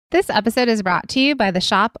This episode is brought to you by the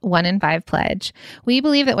Shop 1 in 5 Pledge. We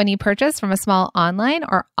believe that when you purchase from a small online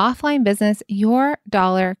or offline business, your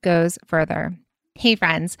dollar goes further. Hey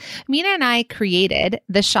friends, Mina and I created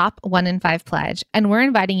the Shop 1 in 5 Pledge, and we're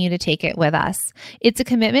inviting you to take it with us. It's a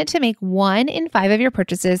commitment to make 1 in 5 of your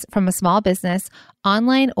purchases from a small business,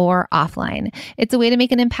 online or offline. It's a way to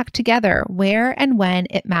make an impact together where and when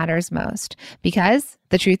it matters most. Because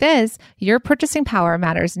the truth is, your purchasing power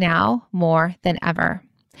matters now more than ever.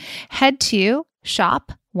 Head to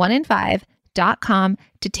shop1in5.com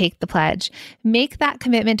to take the pledge. Make that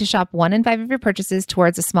commitment to shop 1 in 5 of your purchases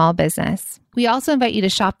towards a small business. We also invite you to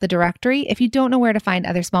shop the directory if you don't know where to find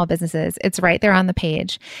other small businesses. It's right there on the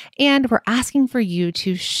page. And we're asking for you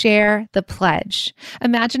to share the pledge.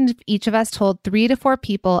 Imagine if each of us told 3 to 4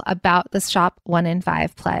 people about the Shop 1 in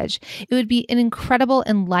 5 pledge. It would be an incredible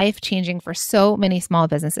and life-changing for so many small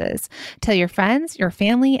businesses. Tell your friends, your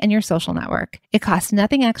family, and your social network. It costs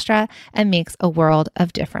nothing extra and makes a world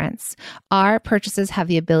of difference. Our purchases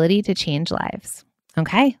have the ability to change lives.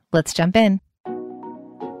 Okay, let's jump in.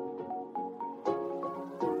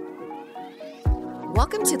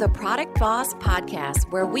 Welcome to the Product Boss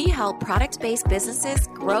Podcast, where we help product-based businesses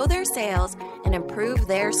grow their sales and improve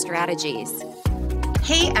their strategies.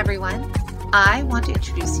 Hey everyone, I want to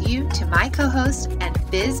introduce you to my co-host and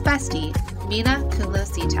biz bestie, Mina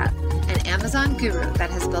Kunlo-Sita, an Amazon guru that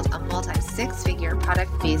has built a multi-6-figure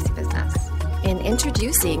product-based business. In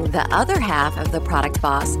introducing the other half of the Product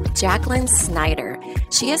Boss, Jacqueline Snyder.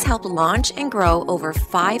 She has helped launch and grow over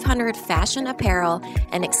 500 fashion apparel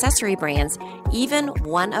and accessory brands, even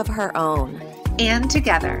one of her own. And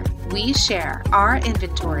together, we share our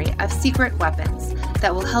inventory of secret weapons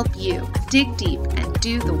that will help you dig deep and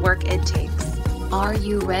do the work it takes. Are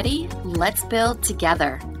you ready? Let's build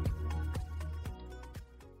together.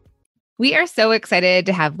 We are so excited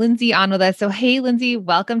to have Lynsey on with us. So, hey, Lynsey,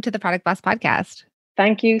 welcome to the Product Boss Podcast.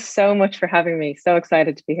 Thank you so much for having me. So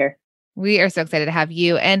excited to be here. We are so excited to have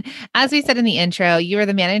you. And as we said in the intro, you are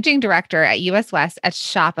the managing director at US West at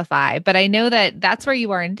Shopify. But I know that that's where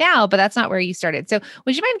you are now, but that's not where you started. So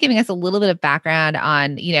would you mind giving us a little bit of background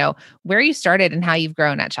on, where you started and how you've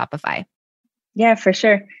grown at Shopify? Yeah, for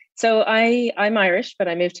sure. So I'm Irish, but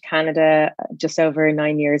I moved to Canada just over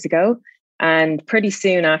 9 years ago. And pretty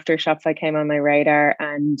soon after, Shopify came on my radar,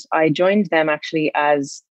 and I joined them actually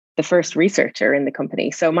as the first researcher in the company.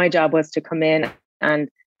 So my job was to come in and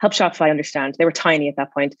help Shopify understand, they were tiny at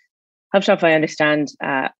that point, help Shopify understand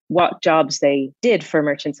what jobs they did for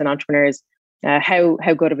merchants and entrepreneurs,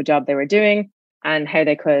 how good of a job they were doing, and how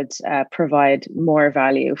they could provide more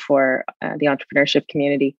value for the entrepreneurship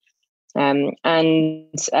community. And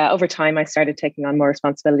over time, I started taking on more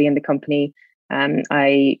responsibility in the company.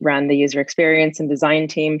 I ran the user experience and design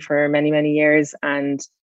team for many, many years. And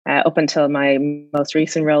up until my most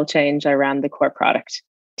recent role change, I ran the core product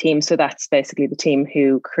team. So that's basically the team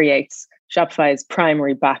who creates Shopify's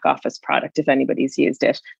primary back office product, if anybody's used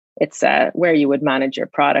it. It's where you would manage your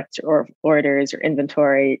product or orders, your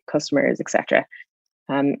inventory, customers, etc.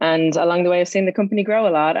 And along the way, I've seen the company grow a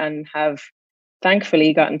lot and have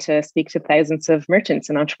thankfully gotten to speak to thousands of merchants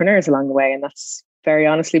and entrepreneurs along the way. And that's very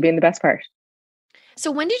honestly been the best part. So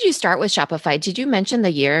when did you start with Shopify? Did you mention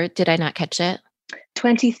the year? Did I not catch it?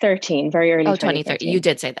 2013, very early. 2013. You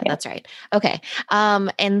did say that. Yeah. That's right. Okay.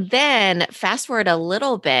 And then fast forward a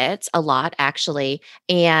lot actually,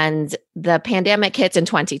 and the pandemic hits in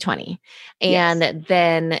 2020. And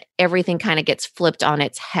then everything kind of gets flipped on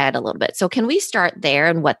its head a little bit. So can we start there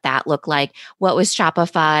and what that looked like? What was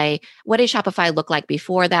Shopify? What did Shopify look like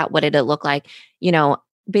before that? What did it look like,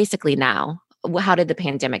 basically now? How did the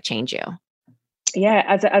pandemic change you? Yeah,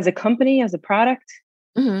 as a company, as a product?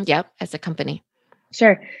 Mm-hmm, yep, as a company.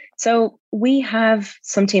 Sure. So we have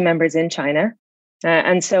some team members in China.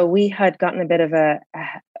 And so we had gotten a bit of a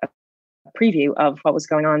preview of what was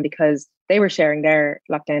going on because they were sharing their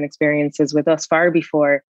lockdown experiences with us far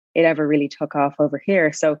before it ever really took off over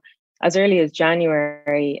here. So as early as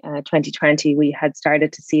January 2020, we had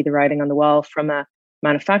started to see the writing on the wall from a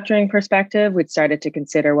manufacturing perspective. We'd started to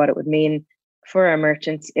consider what it would mean for our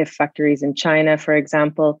merchants if factories in China, for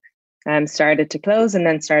example, started to close, and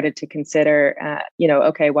then started to consider,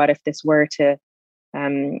 okay, what if this were to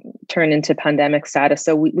turn into pandemic status?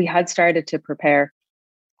 So we had started to prepare,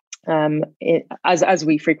 as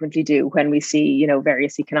we frequently do when we see,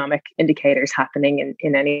 various economic indicators happening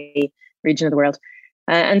in any region of the world.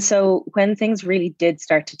 And so when things really did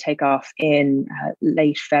start to take off in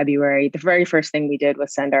late February, the very first thing we did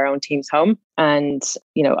was send our own teams home and,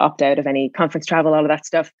 opt out of any conference travel, all of that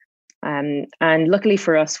stuff. And luckily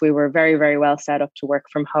for us, we were very, very well set up to work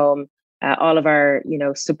from home. All of our,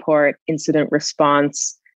 support, incident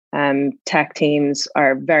response, Tech teams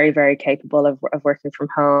are very, very capable of working from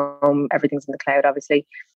home. Everything's in the cloud, obviously.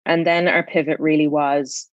 And then our pivot really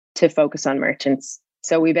was to focus on merchants.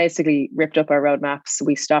 So we basically ripped up our roadmaps.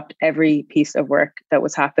 We stopped every piece of work that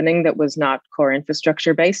was happening that was not core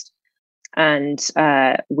infrastructure based. And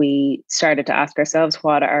we started to ask ourselves,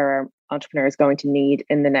 what are our entrepreneurs going to need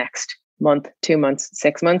in the next month, 2 months,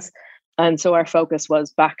 6 months? And so our focus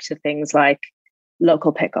was back to things like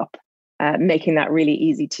local pickup, making that really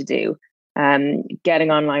easy to do,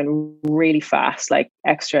 getting online really fast, like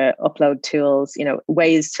extra upload tools,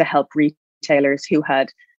 ways to help retailers who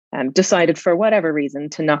had decided for whatever reason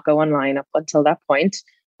to not go online up until that point,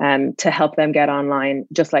 to help them get online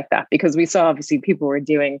just like that. Because we saw obviously people were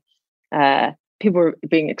being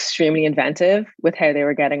extremely inventive with how they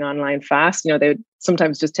were getting online fast. They would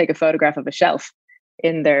sometimes just take a photograph of a shelf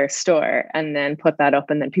in their store and then put that up,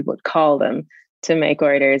 and then people would call them to make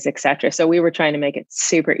orders, etc. So we were trying to make it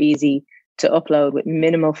super easy to upload with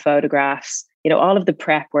minimal photographs. All of the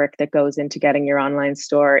prep work that goes into getting your online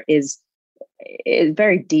store is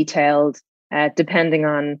very detailed, depending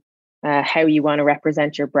on how you want to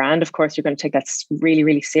represent your brand. Of course, you're going to take that really,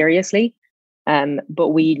 really seriously. But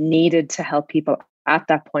we needed to help people at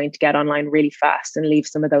that point get online really fast and leave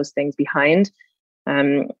some of those things behind.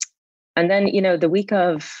 And then, the week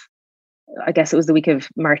of, I guess it was the week of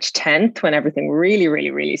March 10th, when everything really,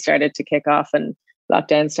 really, really started to kick off and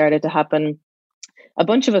lockdown started to happen. A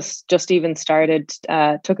bunch of us just even started,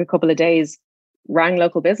 took a couple of days, rang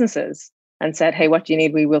local businesses and said, hey, what do you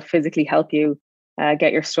need? We will physically help you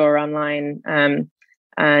get your store online. And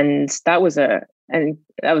that was an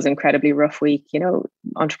incredibly rough week.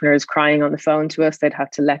 Entrepreneurs crying on the phone to us. They'd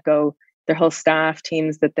have to let go their whole staff,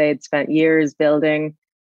 teams that they'd spent years building,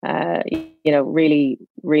 really,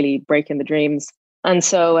 really breaking the dreams. And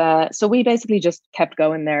so we basically just kept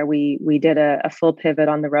going there. We did a full pivot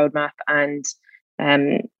on the roadmap, and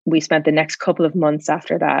we spent the next couple of months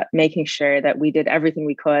after that making sure that we did everything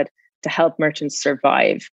we could to help merchants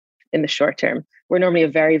survive in the short term. We're normally a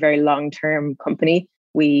very, very long-term company.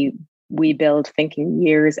 We build thinking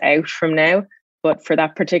years out from now, but for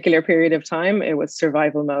that particular period of time, it was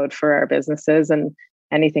survival mode for our businesses, and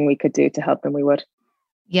anything we could do to help them, we would.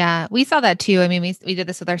 Yeah, we saw that too. I mean, we did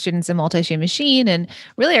this with our students in Multi-Stream Machine, and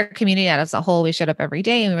really our community as a whole. We showed up every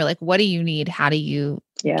day and we were like, what do you need? How do you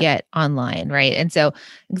get online? Right. And so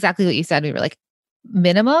exactly what you said, we were like,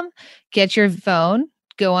 minimum, get your phone,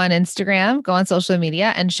 go on Instagram, go on social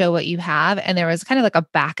media and show what you have. And there was kind of like a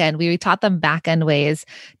back end. We taught them back end ways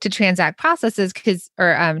to transact processes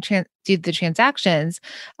do the transactions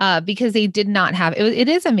because they did not have it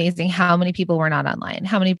is amazing how many people were not online,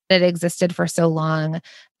 how many that existed for so long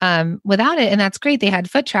without it. And that's great. They had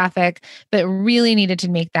foot traffic, but really needed to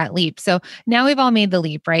make that leap. So now we've all made the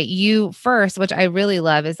leap, right? You first, which I really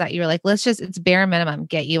love, is that you're like, it's bare minimum,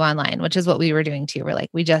 get you online, which is what we were doing too. We're like,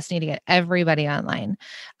 we just need to get everybody online,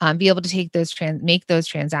 be able to take make those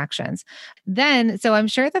transactions. Then, so I'm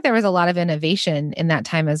sure that there was a lot of innovation in that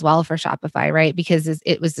time as well for Shopify, right? Because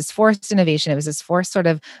it was this forced innovation. It was this forced sort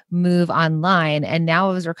of move online. And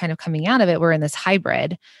now as we're kind of coming out of it, we're in this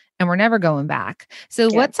hybrid and we're never going back. So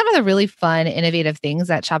what's some of the really fun, innovative things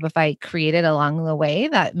that Shopify created along the way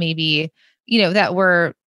that maybe, that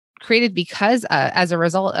were created because as a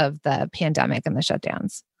result of the pandemic and the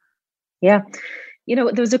shutdowns? Yeah. There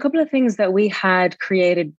was a couple of things that we had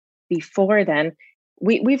created before then.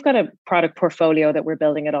 We've got a product portfolio that we're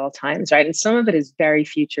building at all times, right? And some of it is very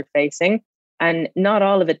future facing, and not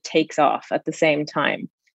all of it takes off at the same time.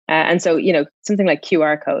 And so, something like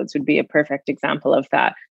QR codes would be a perfect example of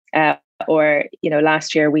that. Or,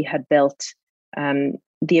 last year we had built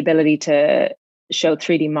the ability to show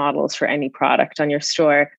 3D models for any product on your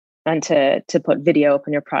store and to put video up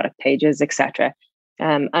on your product pages, etc.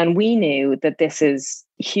 And we knew that this is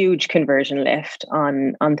huge conversion lift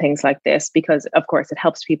on things like this, because of course it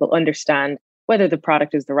helps people understand whether the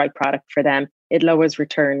product is the right product for them. It lowers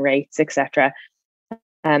return rates, etc.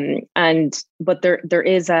 But there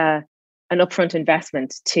is an upfront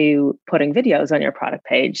investment to putting videos on your product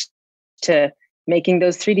page, to making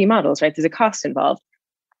those 3D models, right? There's a cost involved.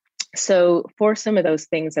 So for some of those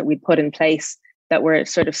things that we'd put in place that were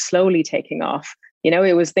sort of slowly taking off,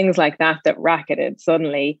 it was things like that racketed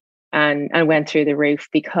suddenly and went through the roof,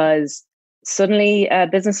 because suddenly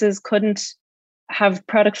businesses couldn't have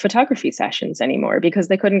product photography sessions anymore because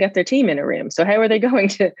they couldn't get their team in a room. So how are they going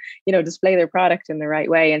to, display their product in the right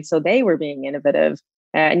way? And so they were being innovative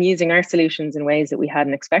and using our solutions in ways that we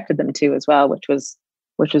hadn't expected them to as well, which was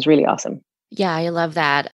really awesome. Yeah, I love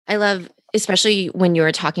that. I love, especially when you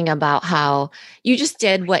were talking about how you just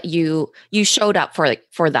did what you showed up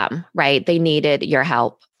for them, right? They needed your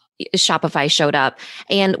help Shopify showed up,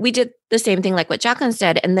 and we did the same thing like what Jacqueline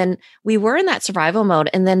said. And then we were in that survival mode.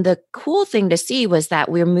 And then the cool thing to see was that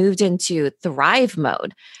we moved into thrive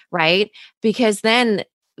mode, right? Because then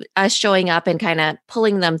us showing up and kind of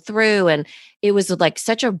pulling them through, and it was like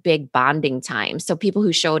such a big bonding time. So people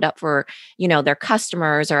who showed up for, their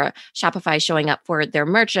customers, or Shopify showing up for their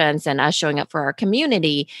merchants, and us showing up for our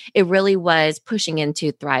community, it really was pushing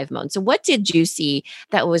into thrive mode. So what did you see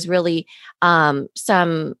that was really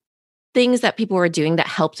some things that people were doing that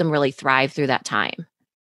helped them really thrive through that time?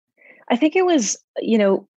 I think it was,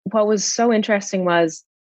 what was so interesting was,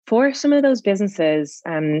 for some of those businesses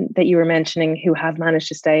that you were mentioning who have managed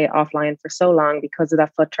to stay offline for so long because of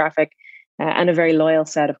that foot traffic and a very loyal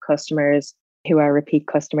set of customers who are repeat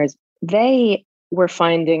customers, they were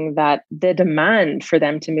finding that the demand for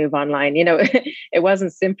them to move online, it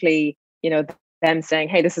wasn't simply, them saying,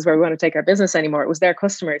 hey, this is where we want to take our business anymore. It was their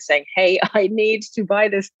customers saying, hey, I need to buy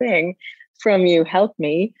this thing from you, help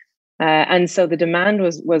me. And so the demand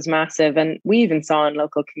was massive. And we even saw in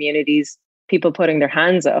local communities people putting their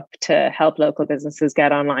hands up to help local businesses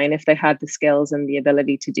get online if they had the skills and the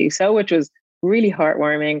ability to do so, which was really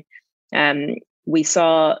heartwarming. We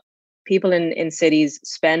saw people in cities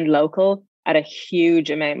spend local at a huge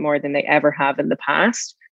amount more than they ever have in the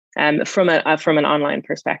past, from an online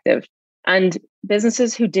perspective. And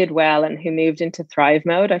businesses who did well and who moved into thrive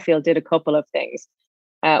mode, I feel, did a couple of things.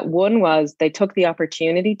 One was they took the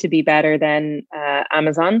opportunity to be better than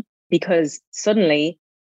Amazon, because suddenly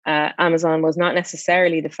Amazon was not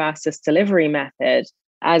necessarily the fastest delivery method,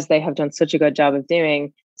 as they have done such a good job of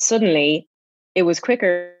doing. Suddenly, it was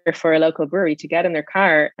quicker for a local brewery to get in their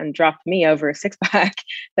car and drop me over a 6-pack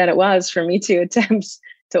than it was for me to attempt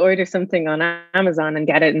to order something on Amazon and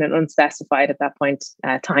get it in an unspecified at that point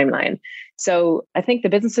timeline. So I think the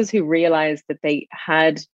businesses who realized that they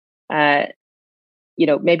had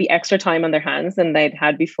maybe extra time on their hands than they'd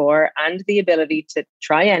had before, and the ability to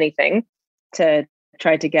try anything to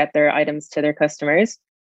try to get their items to their customers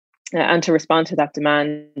and to respond to that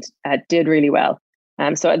demand, did really well.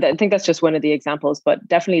 So I think that's just one of the examples, but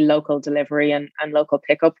definitely local delivery and local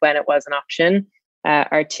pickup when it was an option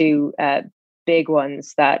are two big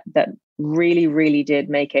ones that really, really did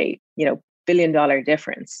make a billion-dollar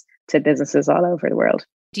difference to businesses all over the world.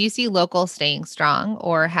 Do you see local staying strong,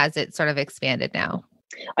 or has it sort of expanded now?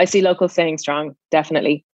 I see local staying strong,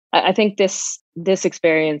 definitely. I think this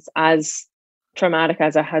experience, as traumatic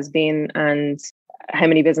as it has been, and how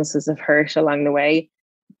many businesses have hurt along the way,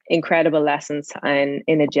 incredible lessons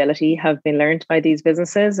in agility have been learned by these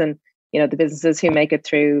businesses. And the businesses who make it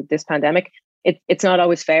through this pandemic, it's not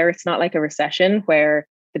always fair. It's not like a recession where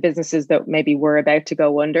the businesses that maybe were about to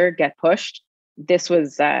go under get pushed. This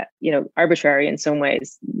was arbitrary in some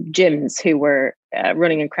ways. Gyms who were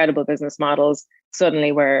running incredible business models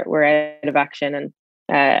suddenly were out of action,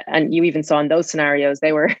 and you even saw in those scenarios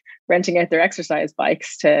they were renting out their exercise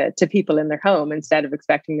bikes to people in their home instead of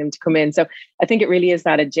expecting them to come in. So I think it really is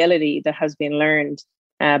that agility that has been learned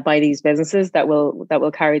by these businesses that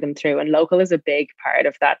will carry them through. And local is a big part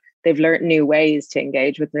of that. They've learned new ways to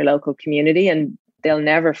engage with their local community, and they'll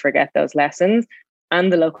never forget those lessons.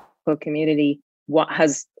 And the local community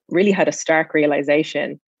has really had a stark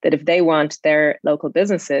realization that if they want their local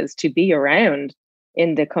businesses to be around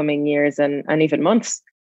in the coming years and even months,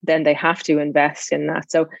 then they have to invest in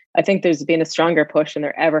that. So I think there's been a stronger push than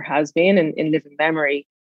there ever has been in living memory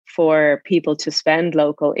for people to spend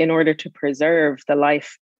local in order to preserve the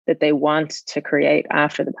life that they want to create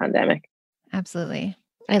after the pandemic. Absolutely.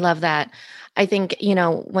 I love that. I think,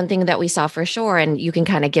 one thing that we saw for sure, and you can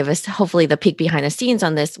kind of give us hopefully the peek behind the scenes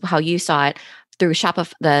on this, how you saw it through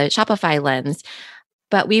the Shopify lens.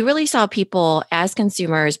 But we really saw people as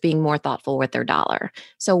consumers being more thoughtful with their dollar.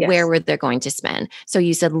 So Yes. Where were they going to spend? So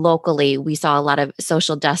you said locally, we saw a lot of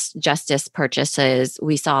social justice purchases.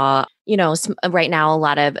 We saw, right now, a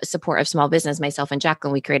lot of support of small business. Myself and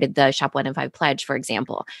Jacqueline, we created the Shop 1 in 5 pledge, for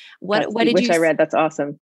example. What did which I read? That's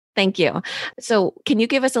awesome. Thank you. So can you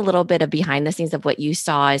give us a little bit of behind the scenes of what you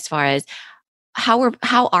saw as far as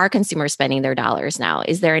how are consumers spending their dollars now?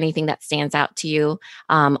 Is there anything that stands out to you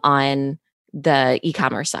on the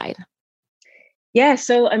e-commerce side? Yeah.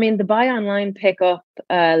 So, the buy online, pick up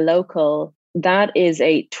local, that is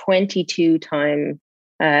a 22-time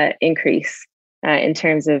increase in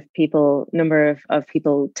terms of number of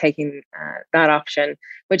people taking that option,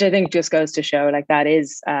 which I think just goes to show that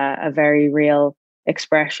is a very real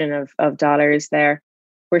expression of dollars there.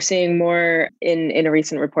 We're seeing more in a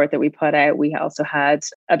recent report that we put out. We also had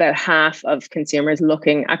about half of consumers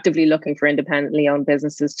actively looking for independently owned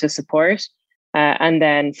businesses to support. and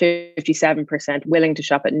then 57% willing to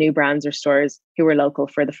shop at new brands or stores who are local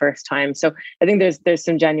for the first time. So I think there's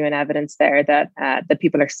some genuine evidence there that that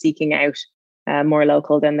people are seeking out more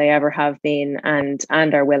local than they ever have been, and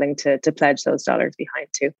are willing to pledge those dollars behind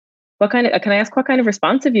too. Can I ask what kind of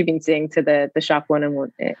response have you been seeing to the Shop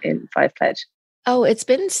 1 in 5 pledge? Oh, it's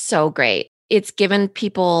been so great. It's given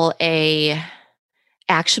people a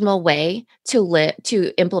actionable way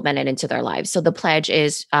to implement it into their lives. So the pledge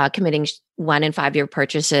is committing 1 in 5 year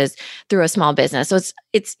purchases through a small business. So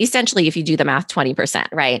it's essentially, if you do the math, 20%,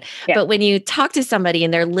 right? Yeah. But when you talk to somebody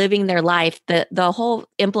and they're living their life, the whole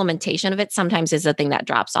implementation of it sometimes is the thing that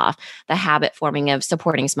drops off, the habit forming of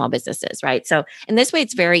supporting small businesses, right? So in this way,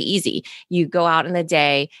 it's very easy. You go out in the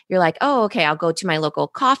day, you're like, oh, okay, I'll go to my local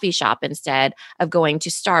coffee shop instead of going to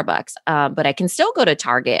Starbucks. But I can still go to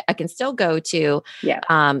Target. I can still go to,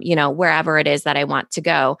 wherever it is that I want to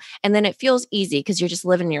go. And then it feels easy because you're just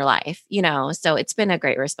living your life, so it's been a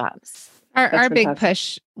great response. Our big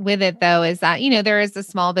push with it, though, is that, there is a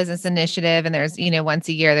small business initiative and there's, once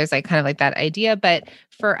a year, there's like kind of like that idea. But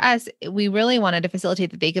for us, we really wanted to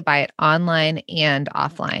facilitate that they could buy it online and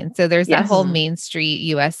offline. So there's that whole Main Street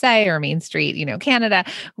USA or Main Street, Canada,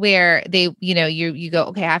 where they, you go,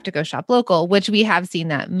 okay, I have to go shop local, which we have seen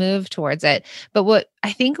that move towards it. But what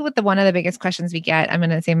I think one of the biggest questions we get, I'm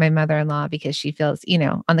going to say my mother-in-law, because she feels,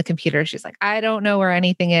 on the computer, she's like, I don't know where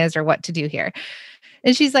anything is or what to do here.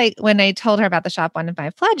 And she's like, when I told her about the Shop 1 in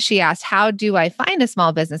 5 pledge, she asked, how do I find a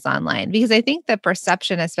small business online? Because I think the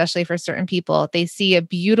perception, especially for certain people, they see a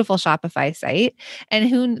beautiful Shopify site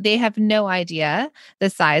and they have no idea the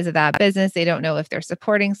size of that business. They don't know if they're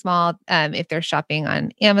supporting small, if they're shopping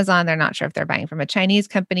on Amazon, they're not sure if they're buying from a Chinese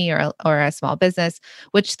company or a small business,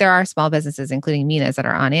 which there are small businesses, including Mina's, that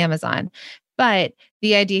are on Amazon. But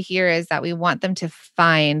the idea here is that we want them to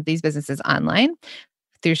find these businesses online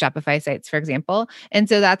through Shopify sites, for example. And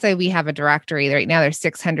so that's why we have a directory. Right now there's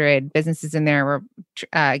 600 businesses in there. We're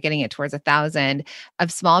getting it towards 1,000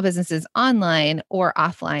 of small businesses online or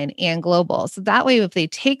offline and global. So that way, if they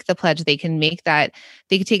take the pledge, they can take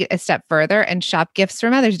it a step further and shop gifts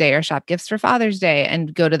for Mother's Day or shop gifts for Father's Day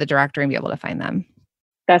and go to the directory and be able to find them.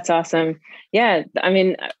 That's awesome. Yeah. I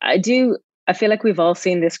mean, I feel like we've all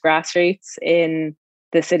seen this grassroots in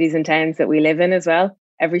the cities and towns that we live in as well.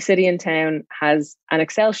 Every city and town has an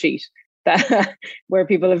Excel sheet where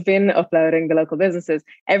people have been uploading the local businesses.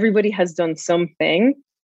 Everybody has done something.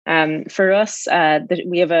 For us,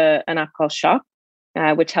 we have an app called Shop,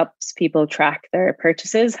 which helps people track their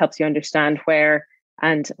purchases, helps you understand where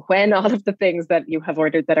and when all of the things that you have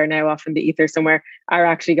ordered that are now off in the ether somewhere are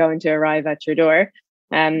actually going to arrive at your door.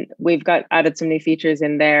 We've added some new features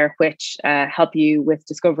in there which help you with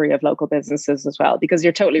discovery of local businesses as well, because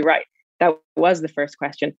you're totally right. That was the first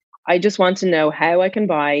question. I just want to know how I can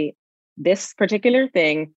buy this particular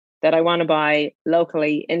thing that I want to buy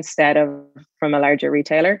locally instead of from a larger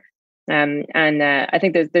retailer. I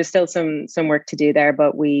think there's still some work to do there,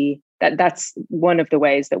 but that's one of the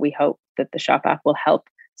ways that we hope that the Shop app will help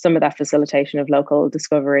some of that facilitation of local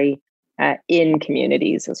discovery in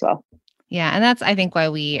communities as well. Yeah. And that's, I think, why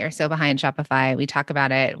we are so behind Shopify. We talk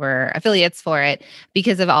about it. We're affiliates for it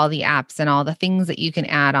because of all the apps and all the things that you can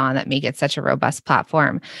add on that make it such a robust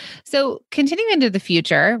platform. So continuing into the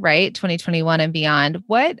future, right? 2021 and beyond,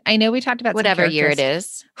 I know we talked about whatever year it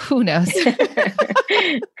is. Who knows?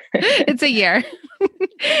 It's a year.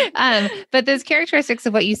 But those characteristics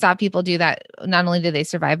of what you saw people do, that not only do they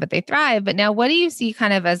survive, but they thrive. But now what do you see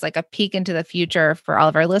kind of as like a peek into the future for all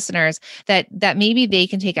of our listeners that maybe they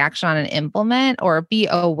can take action on and implement or be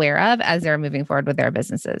aware of as they're moving forward with their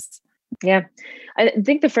businesses? Yeah, I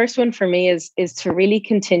think the first one for me is to really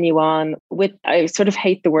continue on with, I sort of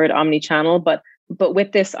hate the word omni-channel, but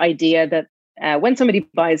with this idea that when somebody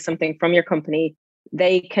buys something from your company,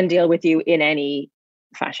 they can deal with you in any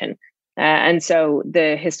fashion. And so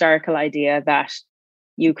the historical idea that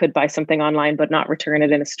you could buy something online but not return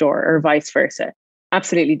it in a store or vice versa,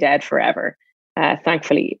 absolutely dead forever.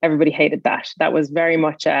 Thankfully, everybody hated that. That was very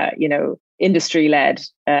much a industry-led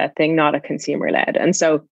thing, not a consumer-led. And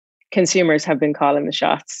so consumers have been calling the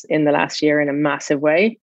shots in the last year in a massive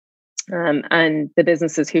way. And the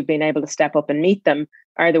businesses who've been able to step up and meet them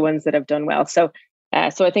are the ones that have done well. So I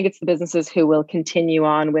think it's the businesses who will continue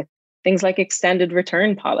on with things like extended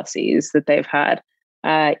return policies that they've had,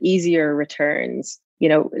 easier returns,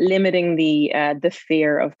 limiting the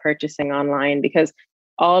fear of purchasing online, because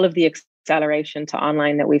all of the acceleration to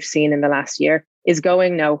online that we've seen in the last year is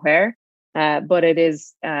going nowhere. But it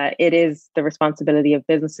is the responsibility of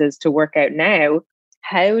businesses to work out now,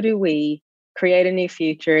 how do we create a new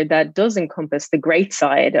feature that does encompass the great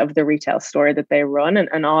side of the retail store that they run,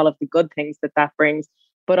 and all of the good things that that brings,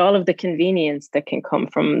 but all of the convenience that can come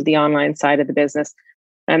from the online side of the business.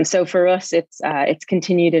 So for us, it's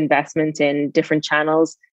continued investment in different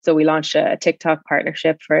channels. So we launched a TikTok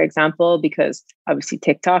partnership, for example, because obviously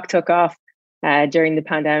TikTok took off during the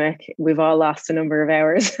pandemic. We've all lost a number of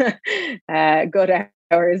hours, good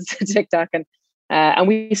hours to TikTok, and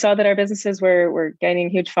we saw that our businesses were gaining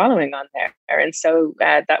huge following on there, and so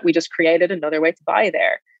that we just created another way to buy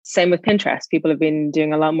there. Same with Pinterest. People have been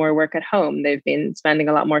doing a lot more work at home. They've been spending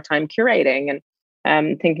a lot more time curating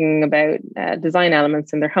and thinking about design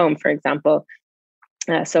elements in their home, for example.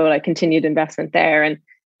 So like continued investment there,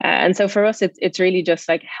 and so for us, it's really just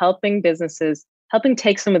like helping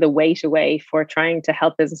take some of the weight away for trying to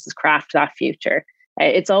help businesses craft that future.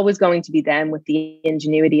 It's always going to be them with the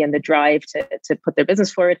ingenuity and the drive to put their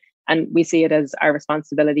business forward. And we see it as our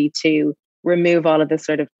responsibility to remove all of the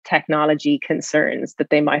sort of technology concerns that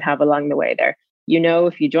they might have along the way there.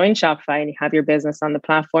 If you join Shopify and you have your business on the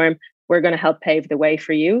platform, we're going to help pave the way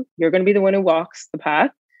for you. You're going to be the one who walks the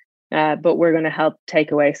path, but we're going to help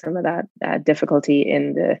take away some of that difficulty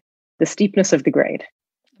in the steepness of the grade.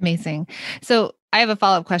 Amazing. So I have a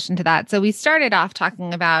follow-up question to that. So we started off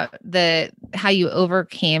talking about how you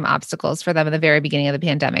overcame obstacles for them in the very beginning of the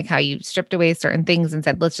pandemic, how you stripped away certain things and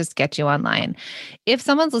said, let's just get you online. If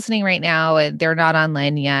someone's listening right now and they're not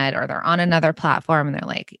online yet, or they're on another platform and they're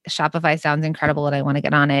like, Shopify sounds incredible and I want to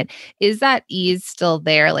get on it, is that ease still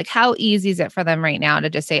there? Like, how easy is it for them right now to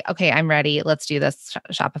just say, okay, I'm ready. Let's do this,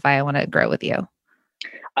 Shopify. I want to grow with you.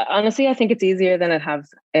 Honestly, I think it's easier than it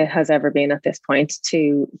has ever been at this point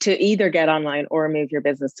to either get online or move your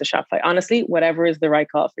business to Shopify. Honestly, whatever is the right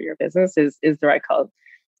call for your business is the right call.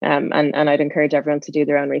 And I'd encourage everyone to do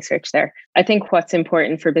their own research there. I think what's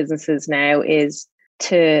important for businesses now is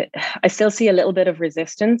I still see a little bit of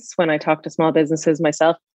resistance when I talk to small businesses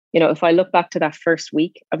myself. If I look back to that first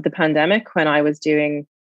week of the pandemic when I was doing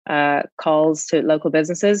calls to local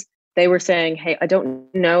businesses, they were saying, hey, I don't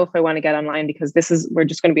know if I want to get online because we're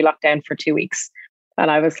just going to be locked down for 2 weeks. And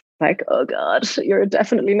I was like, oh God, you're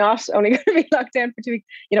definitely not only going to be locked down for 2 weeks.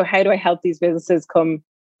 How do I help these businesses come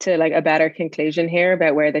to like a better conclusion here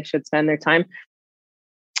about where they should spend their time?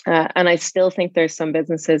 And I still think there's some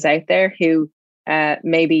businesses out there who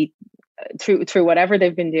maybe through whatever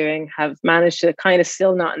they've been doing have managed to kind of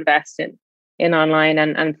still not invest in online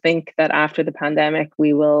and think that after the pandemic,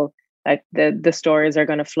 we will like the stores are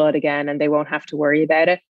going to flood again and they won't have to worry about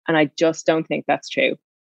it. And I just don't think that's true.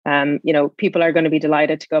 People are going to be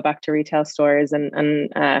delighted to go back to retail stores and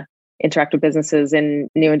interact with businesses in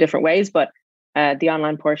new and different ways, but the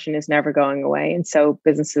online portion is never going away. And so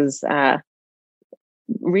businesses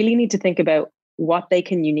really need to think about what they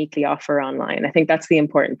can uniquely offer online. I think that's the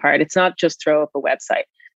important part. It's not just throw up a website,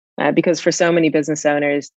 because for so many business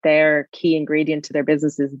owners, their key ingredient to their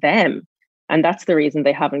business is them. And that's the reason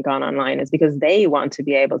they haven't gone online, is because they want to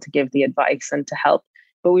be able to give the advice and to help.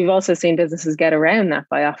 But we've also seen businesses get around that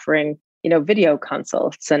by offering, video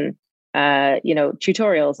consults and,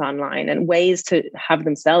 tutorials online and ways to have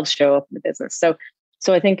themselves show up in the business.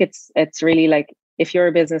 So I think it's really like, if you're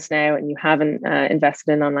a business now and you haven't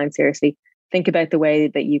invested in online seriously, think about the way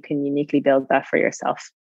that you can uniquely build that for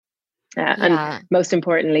yourself. And most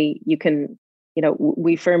importantly, you can,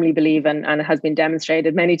 we firmly believe, and it has been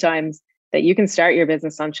demonstrated many times, that you can start your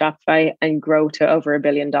business on Shopify and grow to over $1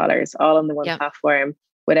 billion all on the one platform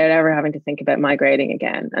without ever having to think about migrating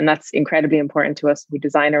again. And that's incredibly important to us. We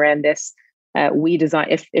design around this. We design,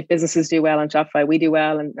 if businesses do well on Shopify, we do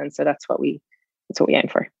well. And so that's what we aim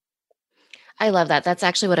for. I love that. That's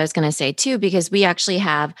actually what I was going to say too, because we actually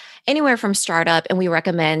have anywhere from startup, and we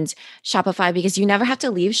recommend Shopify because you never have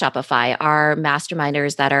to leave Shopify. Our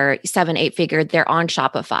masterminders that are 7-8 figure, they're on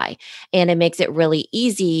Shopify, and it makes it really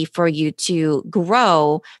easy for you to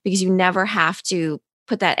grow because you never have to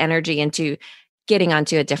put that energy into getting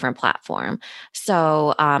onto a different platform.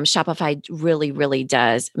 So Shopify really, really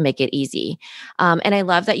does make it easy. And I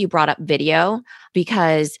love that you brought up video,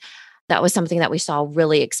 because that was something that we saw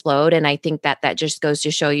really explode. And I think that just goes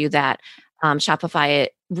to show you that Shopify,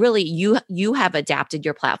 really, you have adapted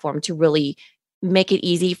your platform to really make it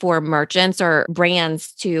easy for merchants or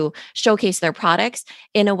brands to showcase their products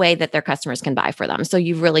in a way that their customers can buy for them. So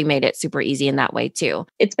you've really made it super easy in that way too.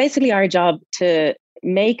 It's basically our job to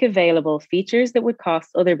make available features that would cost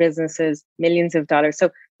other businesses millions of dollars. So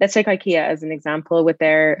let's take IKEA as an example with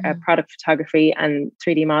their product photography and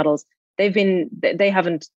 3D models. They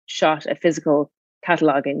haven't shot a physical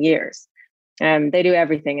catalog in years. They do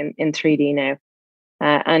everything in 3D now.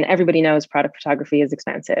 And everybody knows product photography is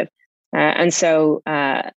expensive. And so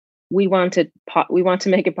we want to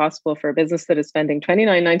make it possible for a business that is spending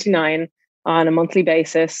 $29.99 on a monthly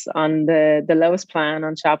basis on the lowest plan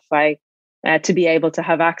on Shopify to be able to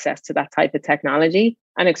have access to that type of technology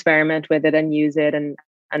and experiment with it and use it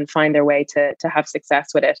and find their way to have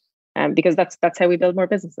success with it. Because that's how we build more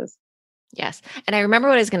businesses. Yes. And I remember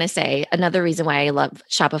what I was going to say. Another reason why I love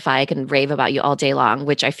Shopify, I can rave about you all day long,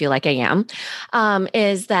 which I feel like I am,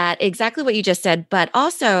 is that exactly what you just said. But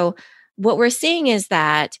also what we're seeing is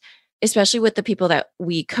that, especially with the people that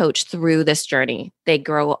we coach through this journey, they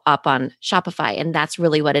grow up on Shopify. And that's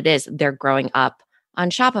really what it is. They're growing up on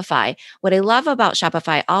Shopify. What I love about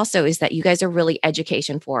Shopify also is that you guys are really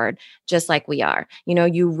education forward, just like we are. You know,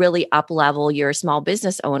 you really up level your small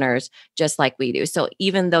business owners just like we do. So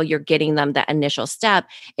even though you're getting them that initial step,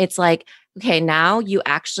 it's like, okay, now you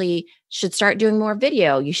actually should start doing more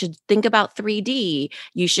video. You should think about 3D.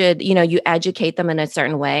 You should, you educate them in a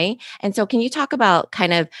certain way. And so can you talk about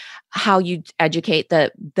kind of how you educate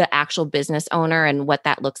the actual business owner and what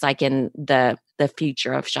that looks like in the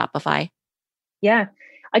future of Shopify? Yeah,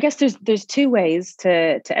 I guess there's two ways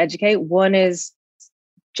to educate. One is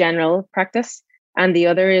general practice, and the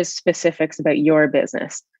other is specifics about your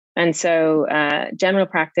business. And so, general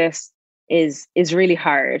practice is really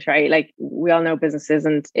hard, right? Like we all know businesses,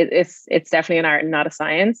 and it's definitely an art and not a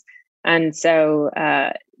science. And so,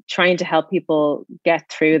 trying to help people get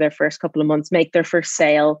through their first couple of months, make their first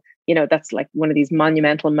sale, that's like one of these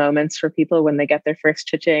monumental moments for people when they get their first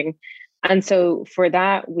cha-ching. And so for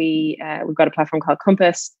that, we've got a platform called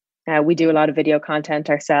Compass. We do a lot of video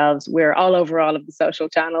content ourselves. We're all over all of the social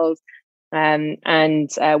channels. And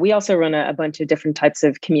we also run a bunch of different types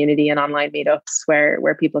of community and online meetups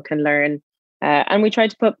where people can learn. And we try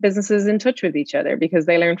to put businesses in touch with each other because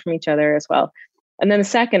they learn from each other as well. And then the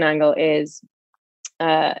second angle is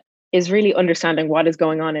really understanding what is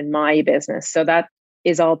going on in my business. So that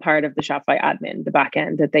is all part of the Shopify admin, the back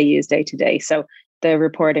end that they use day to day. So the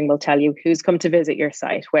reporting will tell you who's come to visit your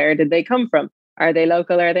site. Where did they come from? Are they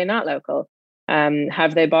local? Are they not local?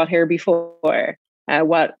 Have they bought here before?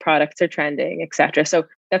 What products are trending, etc. So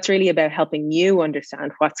that's really about helping you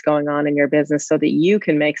understand what's going on in your business so that you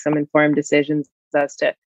can make some informed decisions as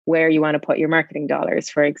to where you want to put your marketing dollars,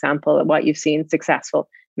 for example, what you've seen successful,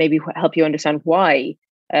 maybe help you understand why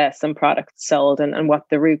some products sold and what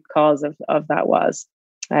the root cause of that was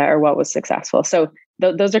or what was successful. So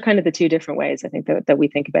those are kind of the two different ways I think that we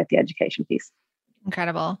think about the education piece.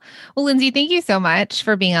 Incredible. Well, Lynsey, thank you so much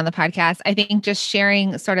for being on the podcast. I think just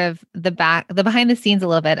sharing sort of the behind the scenes a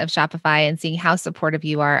little bit of Shopify and seeing how supportive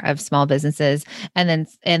you are of small businesses, and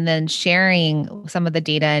then sharing some of the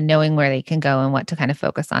data and knowing where they can go and what to kind of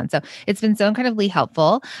focus on. So it's been so incredibly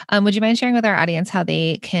helpful. Would you mind sharing with our audience how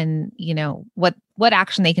they can, what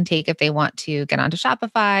action they can take if they want to get onto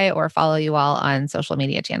Shopify or follow you all on social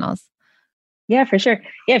media channels? Yeah, for sure.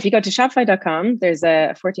 Yeah, if you go to shopify.com, there's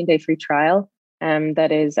a 14-day free trial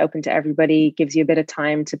that is open to everybody, gives you a bit of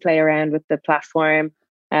time to play around with the platform,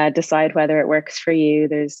 decide whether it works for you.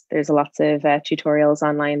 There's lots of tutorials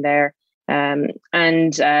online there. And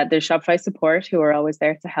there's Shopify support who are always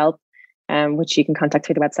there to help, which you can contact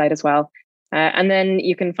through the website as well. And then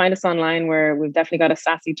you can find us online where we've definitely got a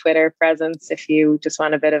sassy Twitter presence if you just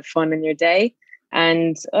want a bit of fun in your day.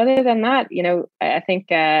 And other than that, I think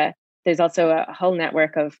there's also a whole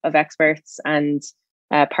network of experts and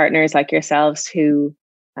partners like yourselves who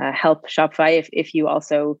help Shopify if you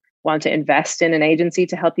also want to invest in an agency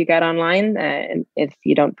to help you get online, and if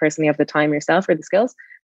you don't personally have the time yourself or the skills.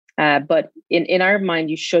 But in our mind,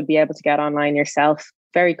 you should be able to get online yourself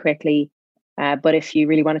very quickly. But if you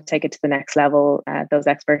really want to take it to the next level, those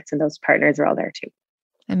experts and those partners are all there too.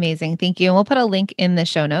 Amazing. Thank you. And we'll put a link in the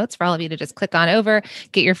show notes for all of you to just click on over,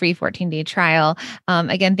 get your free 14-day trial.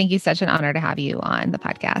 Again, thank you. Such an honor to have you on the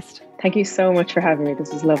podcast. Thank you so much for having me.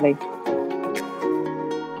 This is lovely.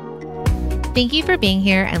 Thank you for being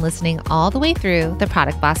here and listening all the way through the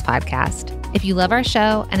Product Boss podcast. If you love our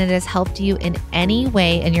show and it has helped you in any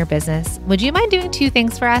way in your business, would you mind doing two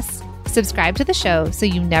things for us? Subscribe to the show so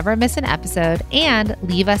you never miss an episode and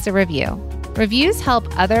leave us a review. Reviews help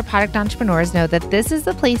other product entrepreneurs know that this is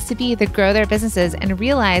the place to be to grow their businesses and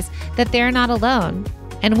realize that they're not alone.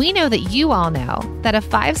 And we know that you all know that a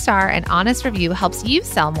 5-star and honest review helps you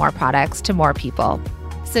sell more products to more people.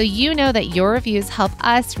 So you know that your reviews help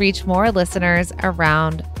us reach more listeners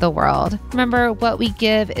around the world. Remember, what we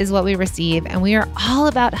give is what we receive, and we are all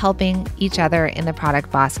about helping each other in the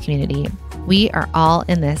Product Boss community. We are all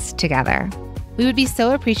in this together. We would be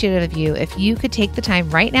so appreciative of you if you could take the time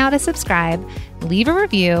right now to subscribe, leave a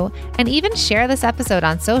review, and even share this episode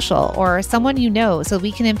on social or someone you know so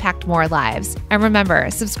we can impact more lives. And remember,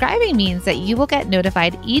 subscribing means that you will get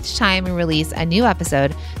notified each time we release a new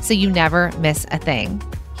episode so you never miss a thing.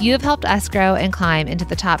 You have helped us grow and climb into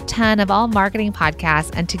the top 10 of all marketing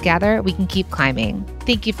podcasts, and together we can keep climbing.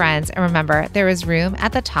 Thank you, friends. And remember, there is room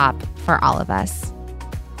at the top for all of us.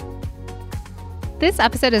 This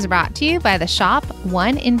episode is brought to you by the Shop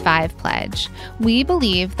 1 in 5 Pledge. We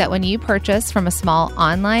believe that when you purchase from a small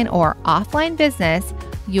online or offline business,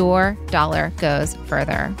 your dollar goes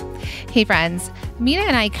further. Hey friends, Mina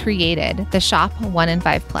and I created the Shop 1 in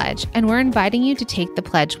 5 Pledge, and we're inviting you to take the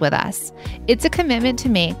pledge with us. It's a commitment to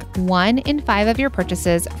make 1 in 5 of your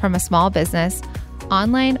purchases from a small business,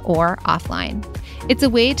 online or offline. It's a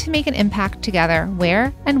way to make an impact together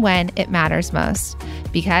where and when it matters most.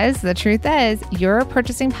 Because the truth is, your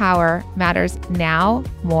purchasing power matters now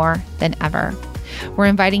more than ever. We're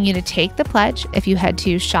inviting you to take the pledge if you head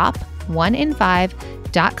to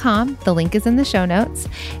shop1in5.com. The link is in the show notes.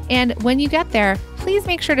 And when you get there, please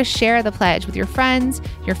make sure to share the pledge with your friends,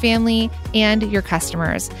 your family, and your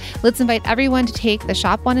customers. Let's invite everyone to take the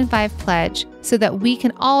Shop 1 in 5 pledge so that we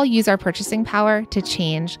can all use our purchasing power to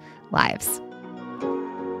change lives.